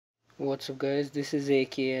What's up guys, this is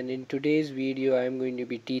AK and in today's video I'm going to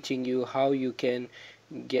be teaching you how you can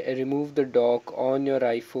remove the dock on your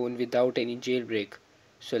iPhone without any jailbreak.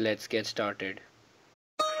 So let's get started.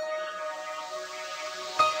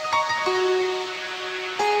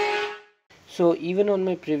 So even on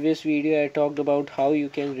my previous video I talked about how you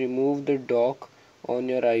can remove the dock on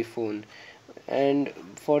your iPhone, and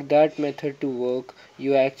for that method to work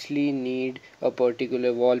you actually need a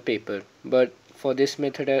particular wallpaper. But for this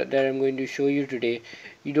method that I'm going to show you today,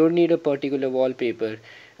 you don't need a particular wallpaper,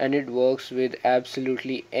 and it works with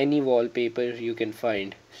absolutely any wallpaper you can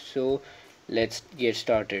find. So let's get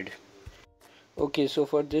started. Okay, so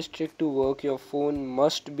for this trick to work, your phone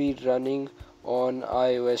must be running on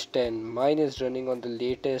iOS 10. Mine is running on the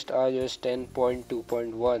latest iOS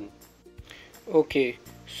 10.2.1. Okay,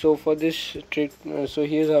 so for this trick, so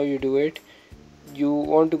here's how you do it. You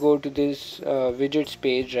want to go to this widgets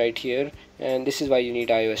page right here, and this is why you need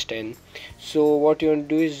iOS 10. So what you want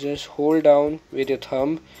to do is just hold down with your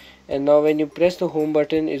thumb, and now when you press the home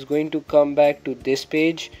button, it's going to come back to this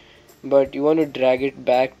page, but you want to drag it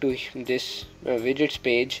back to this widgets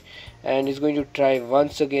page, and it's going to try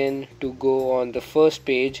once again to go on the first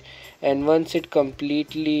page. And once it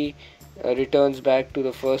completely returns back to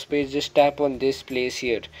the first page, just tap on this place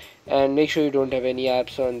here and make sure you don't have any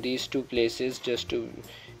apps on these two places, just to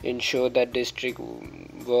ensure that this trick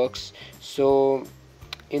works. So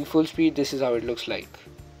in full speed, this is how it looks like.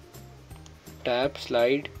 Tap,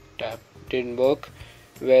 slide, tap. Didn't work.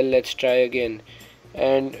 Well, let's try again.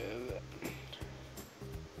 And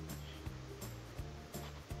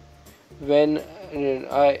when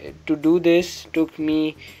to do this took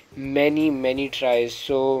me many tries,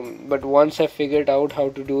 so but once I figured out how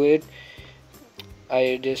to do it,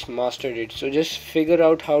 I just mastered it. So just figure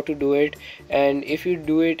out how to do it, and if you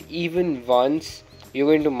do it even once, you're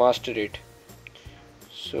going to master it.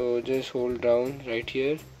 So just hold down right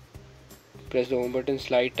here, press the home button,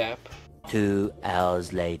 slide, tap. 2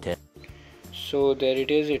 hours later. So there it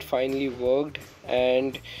is, it finally worked.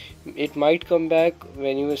 And it might come back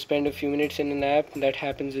when you spend a few minutes in an app. That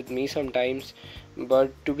happens with me sometimes,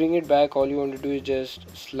 but to bring it back, all you want to do is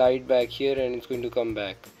just slide back here and it's going to come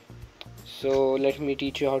back. So let me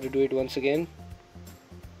teach you how to do it once again.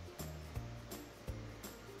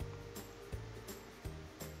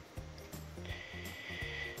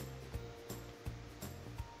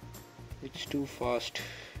 It's too fast.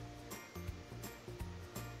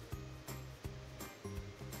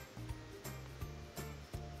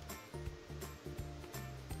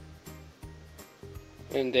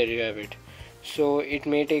 And there you have it. So it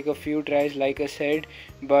may take a few tries, like I said,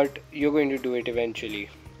 but you're going to do it eventually.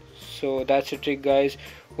 So that's the trick, guys.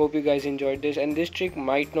 Hope you guys enjoyed this, and this trick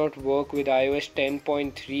might not work with iOS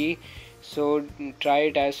 10.3, so try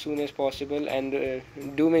it as soon as possible. And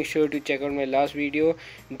do make sure to check out my last video.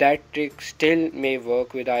 That trick still may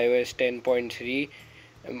work with iOS 10.3.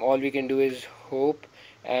 All we can do is hope.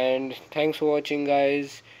 And thanks for watching,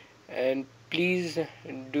 guys, and please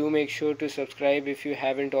do make sure to subscribe if you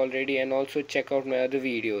haven't already, and also check out my other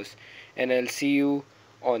videos, and I'll see you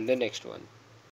on the next one.